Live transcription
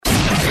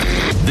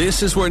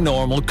This is where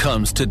normal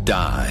comes to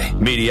die.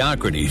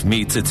 Mediocrity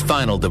meets its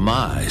final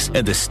demise,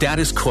 and the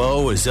status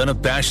quo is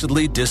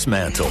unabashedly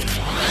dismantled.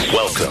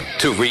 Welcome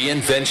to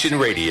Reinvention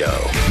Radio.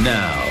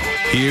 Now,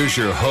 here's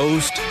your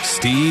host,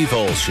 Steve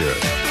Olsher.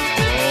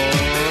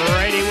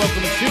 Alrighty,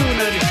 welcome to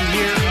another edition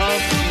here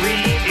of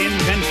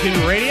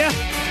Reinvention Radio.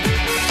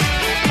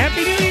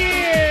 Happy New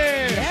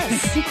Year!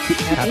 Yes.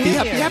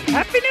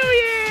 Happy New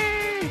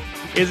Year!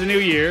 It's a new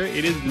year.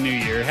 It is the new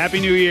year. Happy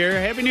New Year.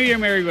 Happy New Year,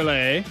 Mary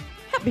Goulet.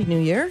 Happy New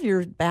Year.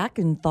 You're back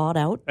and thawed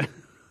out.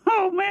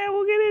 Oh, man,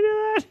 we'll get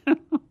into that.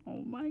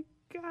 Oh, my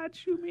God,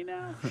 shoot me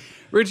now.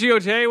 Richie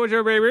O'Tay, what's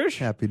up, baby?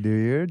 Happy New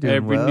Year. Doing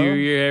Happy well. New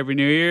Year. Happy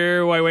New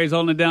Year. White Way's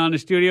holding it down in the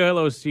studio.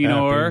 Hello,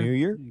 Senor. Happy New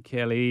Year.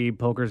 Kelly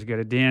Poker's got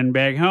a Dan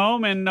back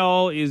home, and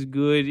all is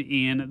good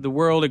in the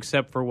world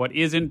except for what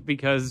isn't,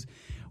 because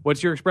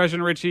what's your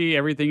expression, Richie?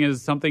 Everything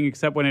is something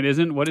except when it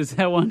isn't. What is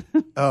that one?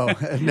 Oh,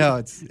 no,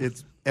 it's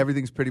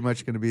everything's pretty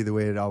much going to be the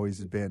way it always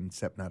has been,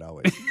 except not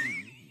always.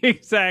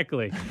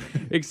 Exactly.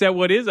 Except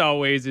what is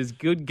always is,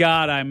 good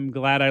God, I'm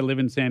glad I live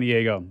in San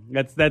Diego.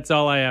 That's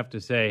all I have to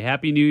say.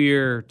 Happy New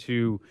Year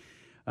to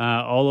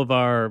all of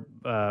our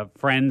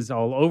friends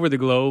all over the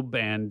globe,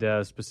 and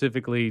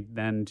specifically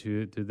then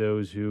to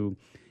those who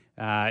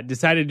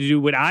decided to do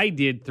what I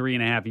did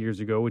 3.5 years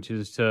ago, which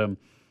is to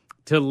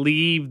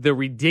leave the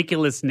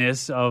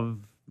ridiculousness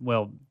of,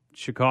 well,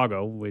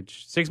 Chicago,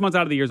 which 6 months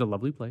out of the year is a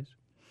lovely place.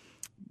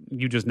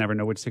 You just never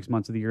know which 6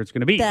 months of the year it's going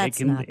to be. That's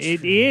not true.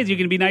 It is. You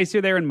can be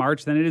nicer there in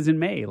March than it is in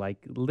May.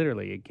 Like,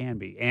 literally, it can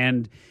be.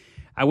 And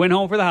I went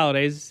home for the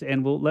holidays,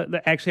 and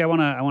actually, I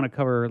want to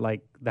cover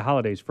like the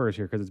holidays first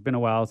here, because it's been a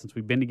while since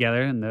we've been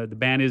together, and the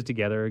band is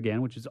together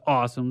again, which is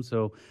awesome.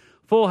 So,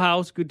 full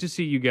house. Good to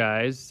see you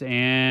guys.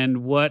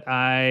 And what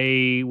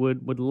I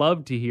would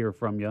love to hear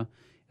from you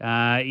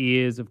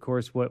is, of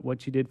course,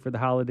 what you did for the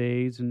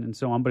holidays and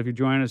so on. But if you're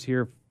joining us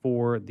here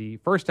for the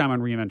first time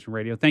on Reinvention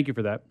Radio, thank you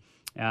for that.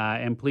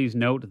 And please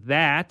note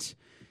that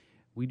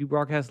we do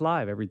broadcast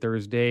live every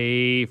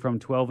Thursday from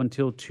 12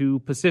 until 2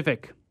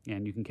 Pacific.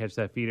 And you can catch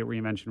that feed at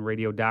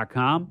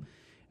reinventionradio.com.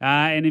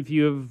 And if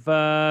you have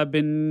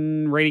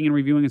been rating and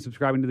reviewing and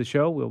subscribing to the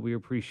show, we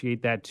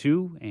appreciate that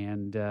too.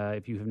 And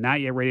if you have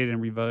not yet rated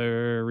and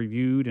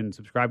reviewed and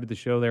subscribed to the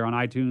show there on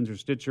iTunes or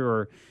Stitcher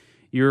or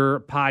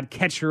your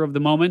podcatcher of the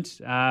moment,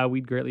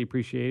 we'd greatly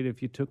appreciate it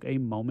if you took a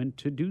moment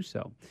to do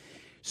so.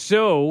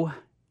 So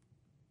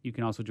you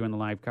can also join the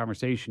live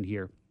conversation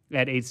here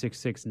at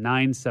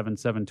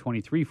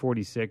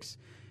 866-977-2346.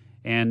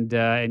 And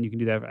you can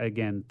do that,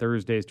 again,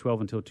 Thursdays,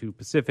 12 until 2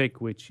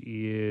 Pacific, which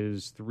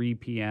is 3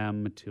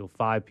 p.m. till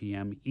 5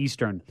 p.m.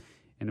 Eastern.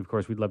 And, of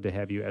course, we'd love to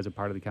have you as a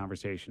part of the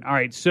conversation. All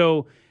right,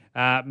 so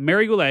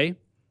Mary Goulet,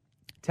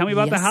 tell me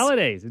about the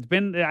holidays. It's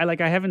been,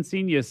 I haven't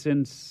seen you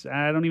since,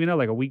 I don't even know,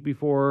 like a week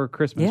before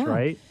Christmas,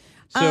 right?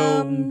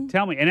 So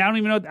tell me. And I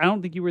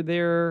don't think you were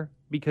there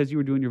because you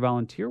were doing your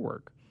volunteer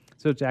work.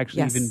 So it's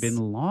actually even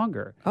been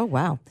longer. Oh,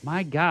 wow.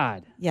 My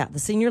God. Yeah, the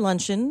senior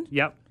luncheon.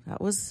 Yep. That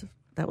was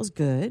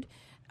good.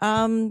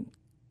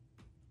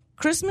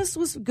 Christmas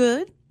was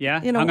good.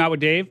 Yeah? You know, hung out with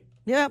Dave?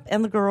 Yeah,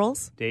 and the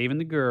girls. Dave and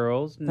the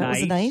girls. That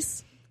was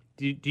nice.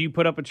 Do you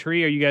put up a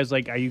tree? Are you guys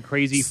are you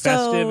crazy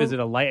festive? Is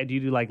it a light? Do you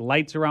do like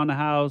lights around the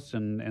house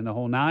and the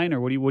whole nine? Or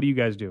what do you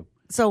guys do?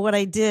 So what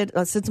I did,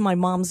 since my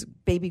mom's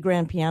baby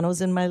grand piano's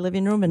in my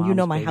living room, and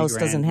my house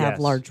doesn't have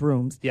large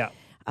rooms. Yeah.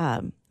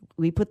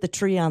 We put the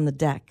tree on the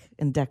deck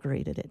and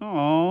decorated it.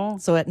 Oh.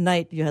 So at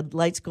night, you had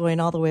lights going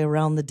all the way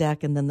around the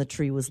deck, and then the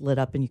tree was lit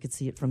up, and you could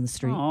see it from the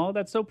street. Oh,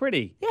 that's so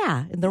pretty.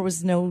 Yeah, and there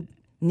was no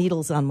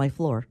needles on my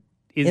floor.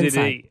 Is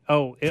inside.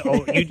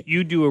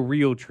 You do a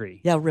real tree?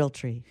 Yeah, real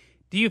tree.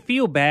 Do you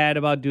feel bad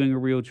about doing a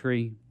real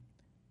tree?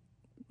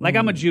 Like,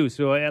 I'm a Jew,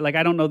 so I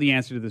don't know the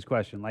answer to this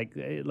question. Like,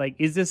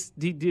 is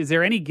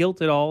there any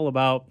guilt at all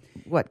about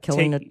what,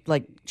 chopping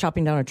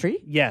down a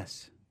tree?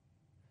 Yes.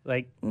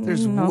 Like,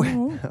 There's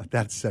no.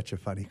 That's such a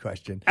funny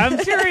question. I'm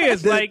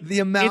serious. The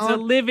amount, it's a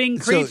living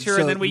creature,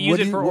 and then we use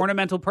it for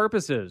ornamental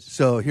purposes.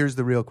 So here's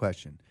the real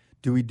question: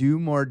 do we do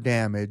more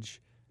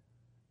damage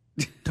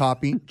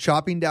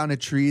chopping down a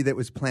tree that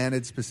was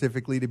planted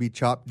specifically to be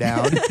chopped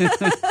down,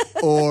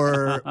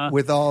 or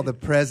with all the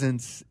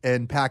presents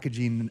and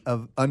packaging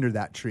of under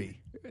that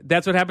tree?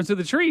 That's what happens to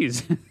the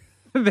trees.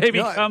 They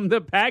become the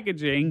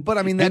packaging, but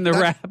I mean, and the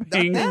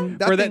wrapping.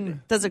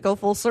 Does it go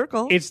full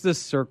circle? It's the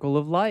circle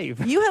of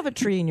life. You have a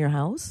tree in your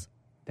house?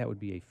 That would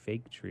be a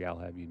fake tree, I'll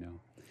have you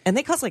know. And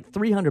they cost like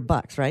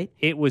 $300, right?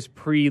 It was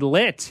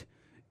pre-lit.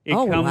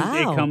 Wow.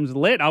 It comes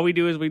lit. All we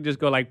do is we just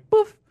go like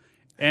poof,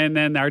 and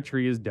then our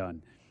tree is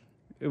done.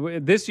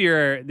 This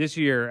year,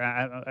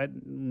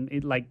 literally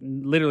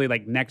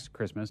like next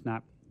Christmas,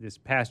 not this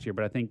past year,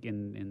 but I think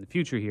in the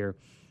future here,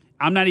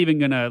 I'm not even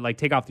gonna like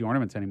take off the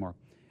ornaments anymore.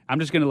 I'm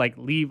just going to like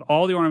leave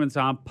all the ornaments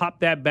on, pop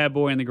that bad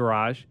boy in the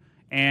garage,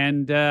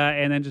 and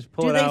then just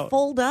pull it out. Do they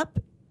fold up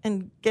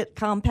and get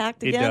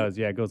compact again? It does,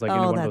 yeah. It goes like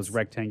into one of those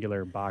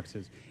rectangular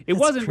boxes. It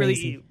wasn't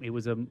crazy. It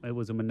was a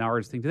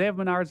Menards thing. Do they have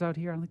Menards out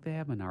here? I don't think they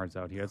have Menards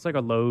out here. It's like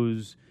a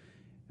Lowe's.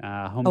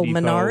 Home Depot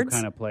Menards?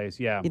 kind of place.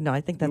 Yeah.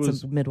 I think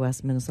that's a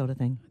Midwest Minnesota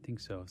thing. I think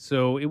so.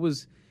 So it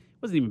wasn't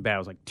even bad. It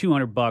was like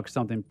 $200,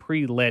 something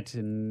pre-lit,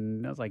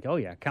 and I was like, oh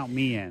yeah, count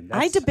me in.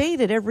 I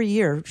debate it every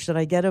year. Should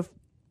I get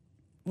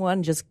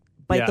one, just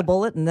bite the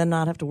bullet, and then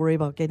not have to worry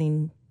about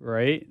getting...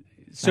 Right?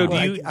 So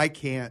I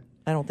can't.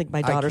 I don't think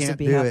my daughters would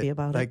be happy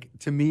about it. Like,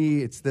 to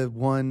me, it's the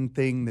one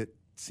thing that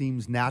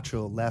seems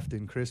natural left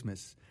in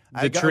Christmas.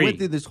 I went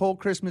through this whole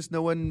Christmas,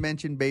 no one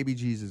mentioned baby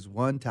Jesus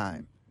one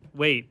time.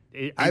 Wait,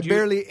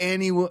 barely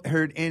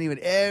heard anyone.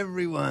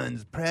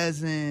 Everyone's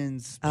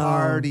presents,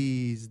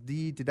 parties,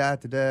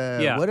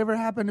 Yeah. Whatever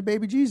happened to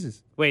baby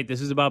Jesus? Wait,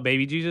 this is about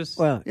baby Jesus?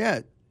 Well,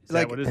 yeah. Is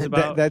that what it's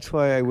about? That's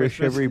why I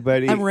wish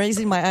everybody... I'm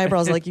raising my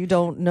eyebrows like you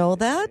don't know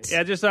that.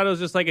 Yeah, I just thought it was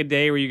just like a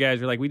day where you guys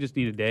were like, we just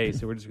need a day,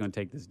 so we're just going to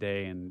take this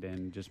day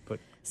and just put...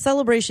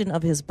 Celebration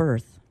of his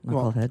birth,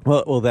 Knucklehead.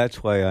 Well,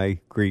 that's why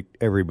I greet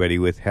everybody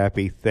with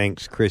happy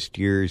thanks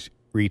Christier's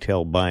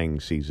retail buying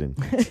season,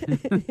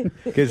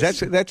 because that's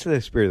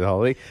the spirit of the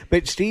holiday.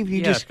 But Steve,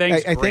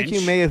 thanks, I think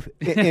you may have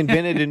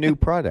invented a new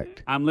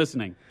product. I'm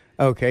listening.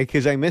 Okay,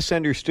 because I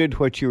misunderstood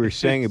what you were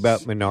saying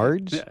about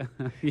Menards,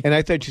 and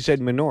I thought you said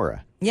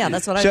menorah. Yeah,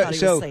 that's what I thought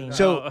he was saying.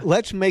 So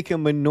let's make a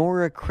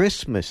menorah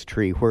Christmas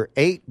tree where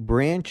 8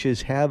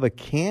 branches have a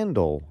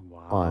candle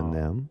on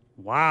them.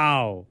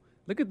 Wow.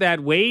 Look at that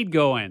Wade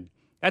going.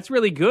 That's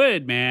really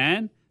good,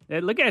 man.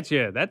 Look at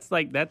you. That's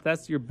like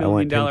that's your $1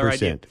 billion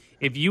idea.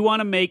 If you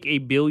want to make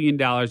 $1 billion,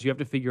 you have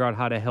to figure out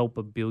how to help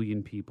 1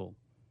 billion people.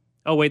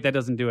 Oh, wait, that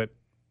doesn't do it.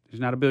 There's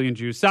not 1 billion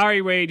Jews.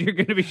 Sorry, Wade, you're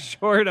going to be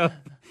short of.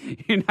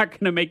 You're not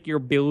going to make your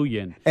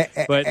billion.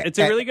 But it's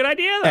a really good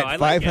idea, though. At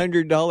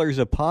 $500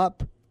 a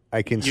pop,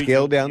 I can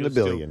scale down the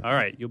billion. All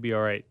right, you'll be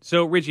all right.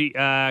 So, Richie,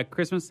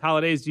 Christmas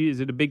holidays,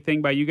 is it a big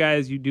thing by you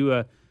guys? You do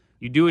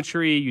a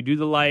tree, you do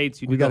the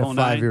lights, you do the whole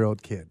night. We got a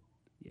 5-year-old kid.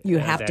 You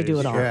have to do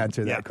it all.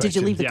 Answer that question. Did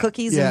you leave the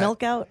cookies and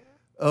milk out?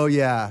 Oh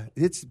yeah,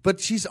 but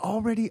she's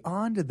already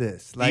onto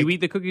this. Like, do you eat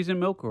the cookies and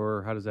milk,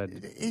 or how does that?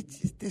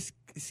 This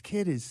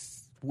kid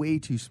is way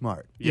too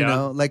smart. Yeah. You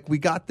know, like we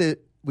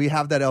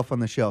have that Elf on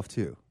the Shelf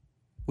too,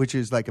 which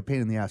is like a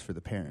pain in the ass for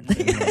the parents.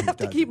 You have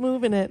to keep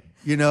moving it.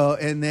 You know,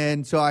 and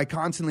then so I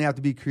constantly have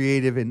to be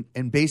creative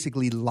and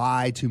basically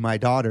lie to my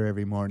daughter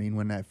every morning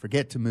when I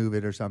forget to move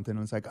it or something.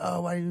 It's like,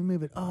 oh, why did you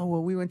move it? Oh,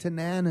 well, we went to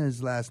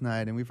Nana's last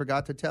night and we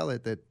forgot to tell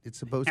it that it's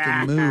supposed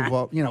to move.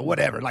 Well,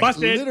 whatever. Like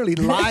literally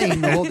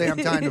lying the whole damn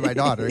time to my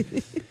daughter.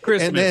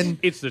 Christmas, and then,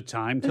 it's the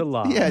time to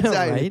lie. Yeah,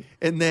 exactly. Right?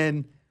 And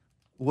then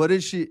what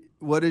does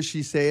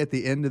she say at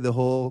the end of the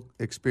whole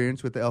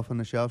experience with the Elf on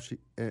the Shelf?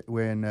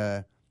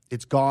 When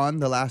it's gone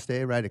the last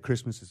day, right? At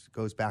Christmas, it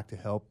goes back to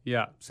help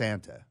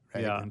Santa,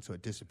 right? Yeah. And so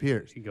it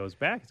disappears. He goes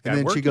back. It's got And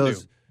then work she to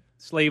goes, do.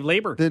 Slave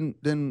labor.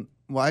 Then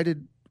why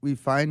did we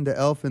find the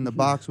elf in the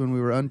box when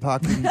we were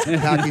packing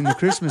the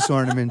Christmas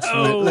ornaments?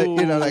 Oh,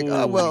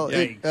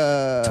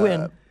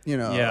 twin.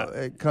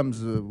 It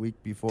comes a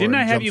week before. Didn't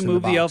I have jumps you in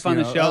move the elf on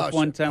the shelf Oh,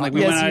 one time? Like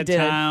Yes, we went you out of did.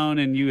 town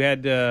and you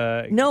had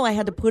to No, I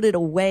had to put it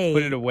away.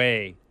 put it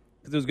away.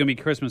 Because it was going to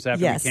be Christmas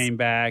after Yes. we came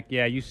back.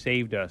 Yeah, you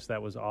saved us.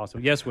 That was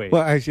awesome. Yes, Wade.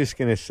 Well, I was just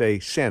going to say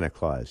Santa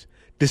Claus,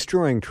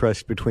 destroying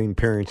trust between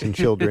parents and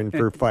children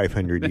for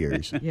 500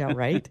 years. Yeah,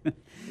 right?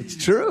 It's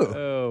true.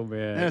 Oh,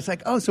 man. And it's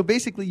like, so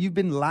basically you've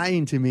been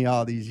lying to me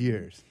all these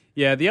years.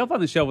 Yeah, the Elf on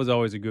the Shelf was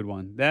always a good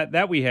one.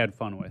 That we had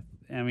fun with.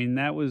 I mean,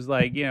 that was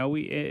like,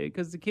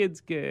 because the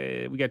kids,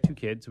 we got 2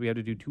 kids, so we had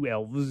to do 2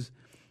 elves.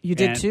 You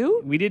did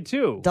 2? We did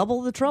 2.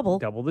 Double the trouble.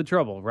 Double the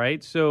trouble,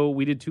 right? So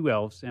we did 2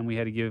 elves, and we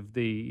had to give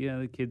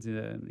the kids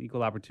an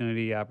equal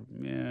opportunity. They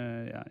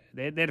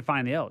had to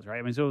find the elves, right?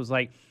 I mean, so it was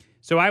like,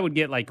 so I would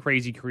get like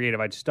crazy creative.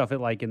 I'd stuff it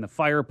like in the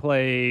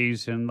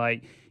fireplace and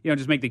like,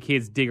 just make the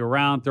kids dig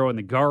around, throw it in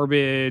the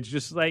garbage,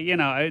 just like,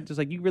 just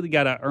like you really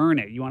got to earn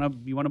it. You want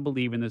to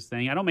believe in this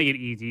thing. I don't make it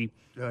easy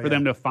for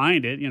them to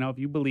find it. If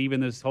you believe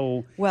in this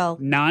whole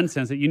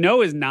nonsense that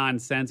is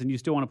nonsense and you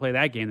still want to play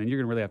that game, then you're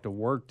going to really have to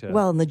work to.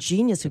 Well, and the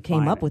genius who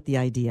came up with the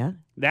idea.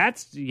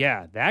 That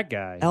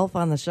guy. Elf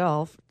on the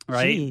Shelf.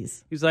 Right?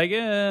 Jeez. He's like,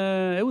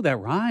 that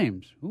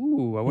rhymes.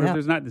 Ooh, I wonder if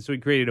there's not. So he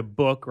created a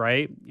book,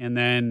 right? And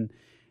then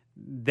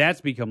that's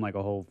become like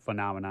a whole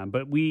phenomenon.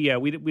 But we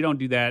don't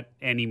do that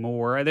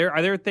anymore. Are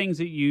there things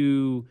that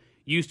you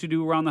used to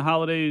do around the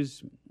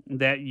holidays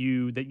that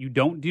you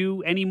don't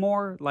do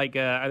anymore? Like,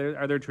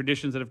 are there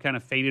traditions that have kind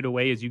of faded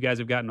away as you guys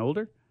have gotten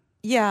older?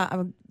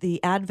 Yeah,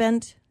 the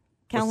Advent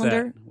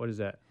calendar. What is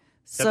that?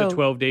 Is So that the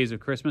 12 days of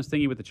Christmas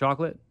thingy with the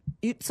chocolate?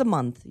 It's a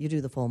month. You do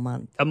the full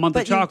month. A month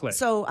of chocolate.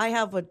 So I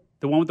have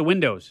the one with the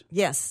windows.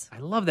 Yes. I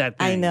love that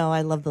thing. I know.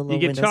 I love the little You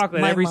get windows.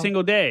 chocolate every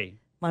single day.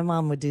 My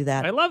mom would do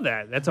that. I love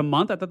that. That's a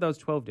month. I thought that was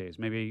 12 days.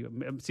 Maybe.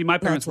 See, my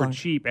parents were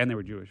cheap and they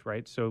were Jewish,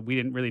 right? So we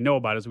didn't really know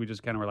about it. So we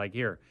just kind of were like,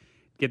 here,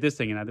 get this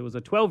thing. And it was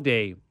a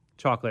 12-day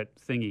chocolate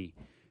thingy.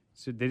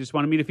 So they just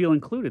wanted me to feel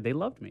included. They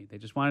loved me. They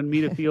just wanted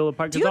me to feel a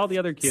part because all the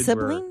other kids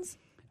siblings?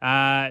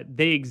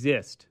 They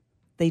exist.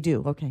 They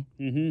do. Okay.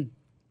 Mm-hmm.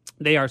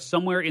 They are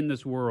somewhere in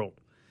this world.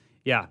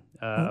 Yeah.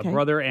 A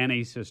brother and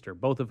a sister,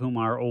 both of whom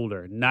are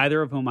older.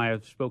 Neither of whom I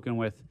have spoken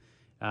with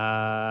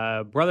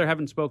Brother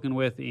haven't spoken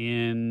with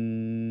in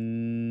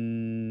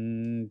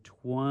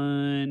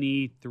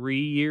 23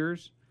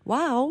 years.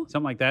 Wow.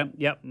 Something like that.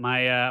 Yep.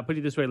 I'll put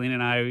it this way, Lena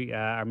and I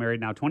are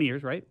married now 20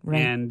 years, right? Right.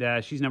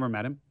 And she's never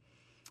met him.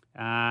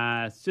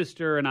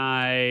 Sister and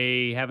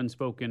I haven't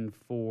spoken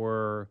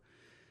for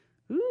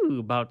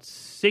about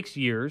 6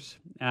 years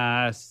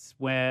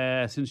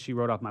since she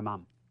wrote off my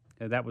mom.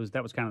 That was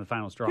kind of the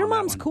final straw. Your on that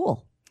mom's one.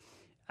 cool.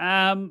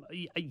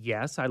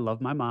 Yes, I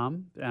love my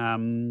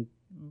mom.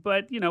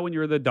 But, when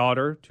you're the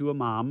daughter to a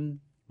mom,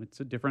 it's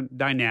a different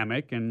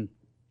dynamic. And,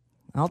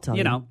 I'll tell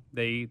you.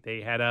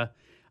 They had a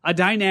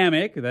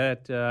dynamic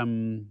that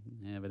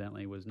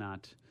evidently was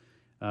not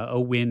a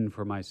win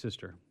for my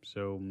sister.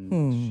 So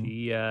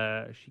she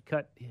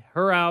cut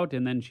her out,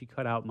 and then she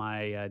cut out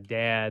my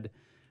dad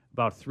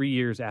about 3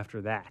 years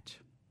after that.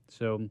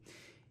 So,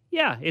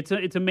 yeah,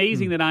 it's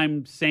amazing that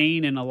I'm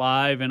sane and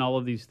alive and all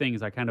of these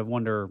things. I kind of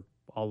wonder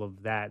all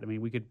of that. I mean,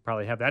 we could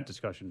probably have that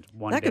discussion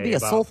one day. That could be a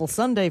Soulful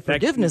Sunday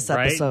forgiveness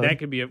episode. That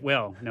could be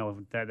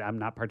I'm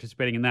not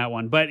participating in that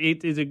one. But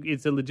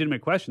it's a legitimate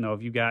question, though.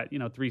 If you got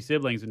 3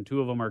 siblings and 2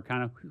 of them are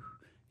kind of,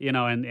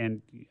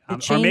 and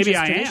or maybe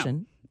I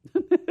am.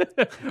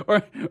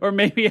 or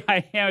maybe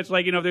I am. It's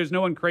like, if there's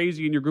no one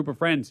crazy in your group of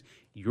friends,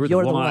 you're the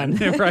one.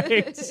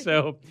 Right?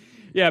 So,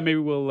 yeah, maybe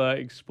we'll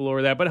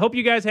explore that. But I hope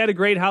you guys had a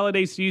great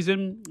holiday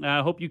season.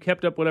 I hope you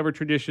kept up whatever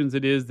traditions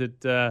it is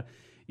that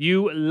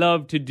you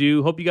love to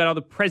do. Hope you got all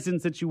the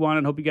presents that you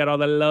wanted. Hope you got all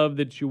the love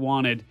that you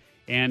wanted.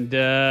 And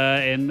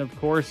of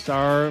course,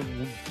 our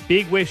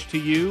big wish to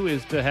you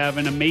is to have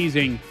an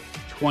amazing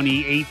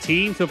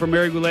 2018. So for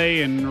Mary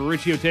Goulet and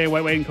Richie Ote,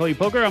 White White and Cully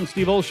Poker, I'm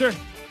Steve Olsher.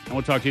 And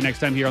we'll talk to you next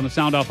time here on the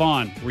Sound Off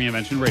on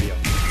Reinvention Radio.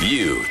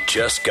 You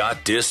just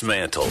got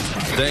dismantled.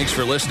 Thanks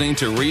for listening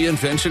to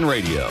Reinvention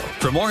Radio.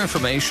 For more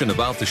information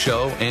about the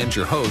show and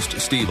your host,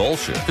 Steve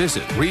Olsher,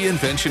 visit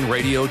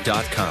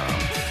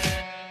reinventionradio.com.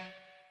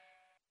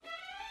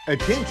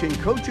 Attention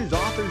coaches,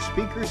 authors,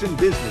 speakers, and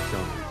business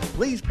owners.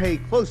 Please pay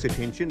close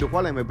attention to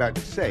what I'm about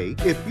to say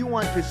if you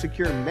want to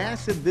secure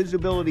massive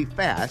visibility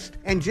fast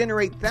and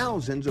generate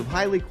thousands of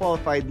highly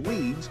qualified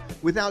leads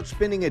without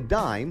spending a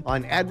dime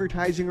on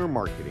advertising or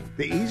marketing.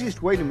 The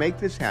easiest way to make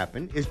this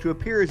happen is to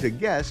appear as a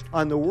guest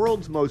on the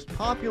world's most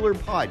popular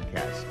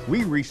podcast.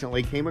 We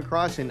recently came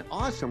across an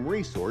awesome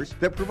resource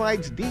that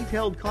provides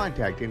detailed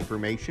contact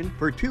information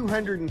for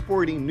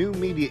 240 new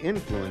media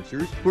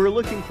influencers who are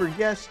looking for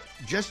guests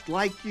just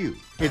like you.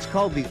 It's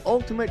called the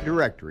Ultimate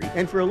Directory,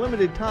 and for a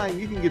limited time,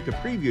 you can get the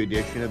preview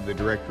edition of the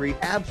directory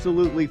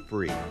absolutely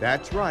free.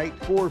 That's right,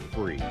 for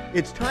free.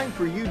 It's time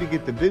for you to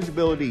get the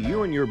visibility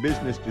you and your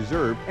business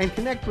deserve and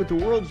connect with the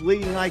world's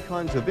leading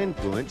icons of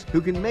influence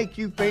who can make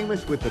you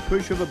famous with the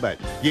push of a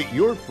button. Get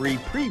your free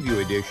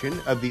preview edition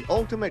of the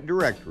Ultimate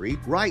Directory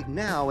right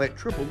now at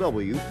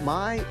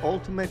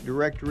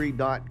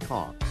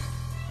www.myultimatedirectory.com.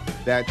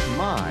 That's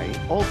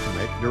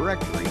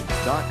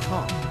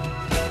myultimatedirectory.com.